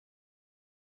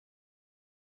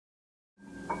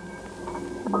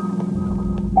Hey,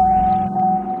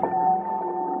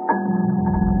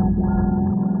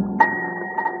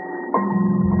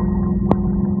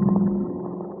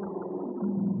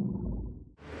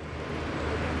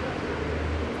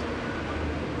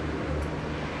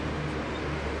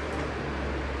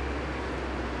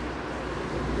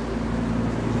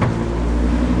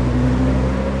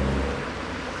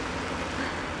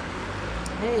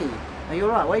 are you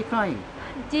alright? Why are you crying?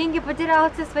 Деньги потеряла,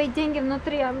 все свои деньги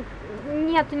внутри.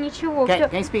 Нету ничего.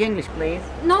 Can you speak English, please?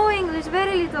 No English,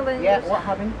 very little English. Yeah, what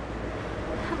happened?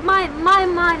 My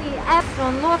money,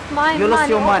 Epson lost my You money. lost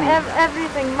your money?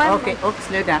 Everything. My Okay, okay,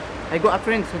 slow down. I got a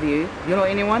friend with you. You know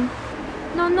anyone?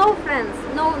 No friends.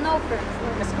 No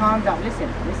friends. Just calm down. Listen.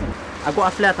 I got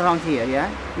a flat around here, yeah?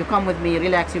 You come with me,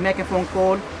 relax. You make a phone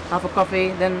call, have a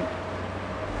coffee, then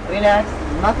relax.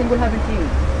 Nothing will happen to you.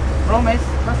 Promise,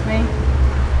 trust me.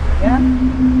 Yeah?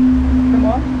 Come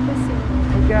on.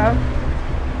 Good girl.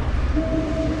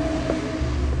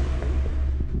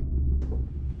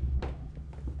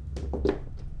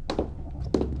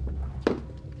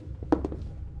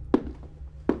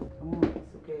 Come on,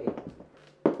 it's okay.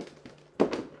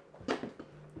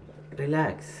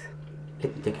 Relax.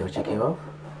 Let me take your jacket off.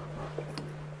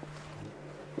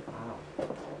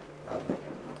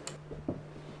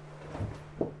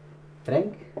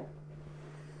 Drink?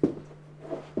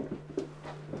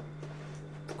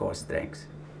 Of course, drinks.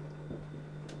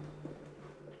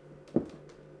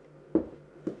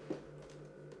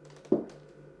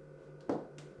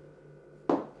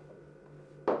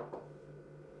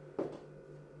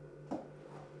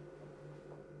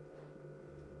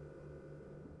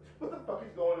 What the fuck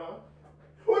is going on?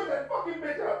 Who is that fucking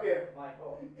bitch out there?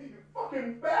 Michael. You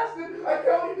fucking bastard! I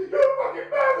tell you, you're a fucking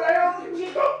bastard! I tell you,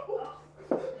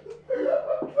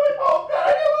 oh God,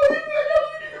 I can't believe you! I can't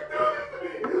believe you can do this to me!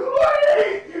 Oh, I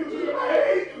hate you! I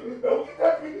hate you! Don't you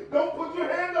touch me! Don't put your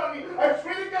hand on me! I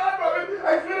swear to God, brother!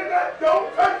 I swear to God, don't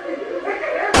touch me! Take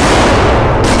your hand!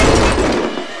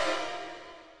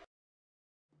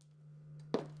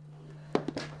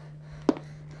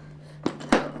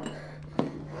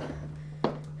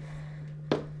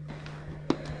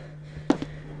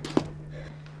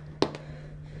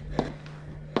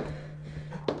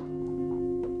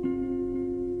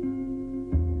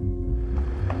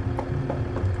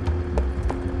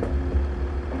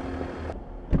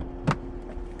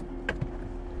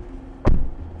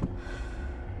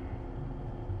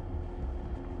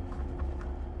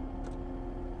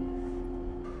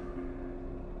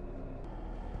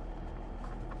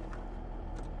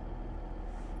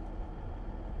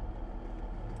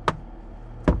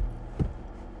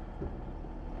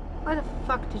 Why the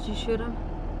fuck did you shoot him?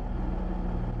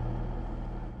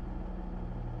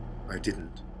 I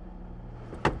didn't.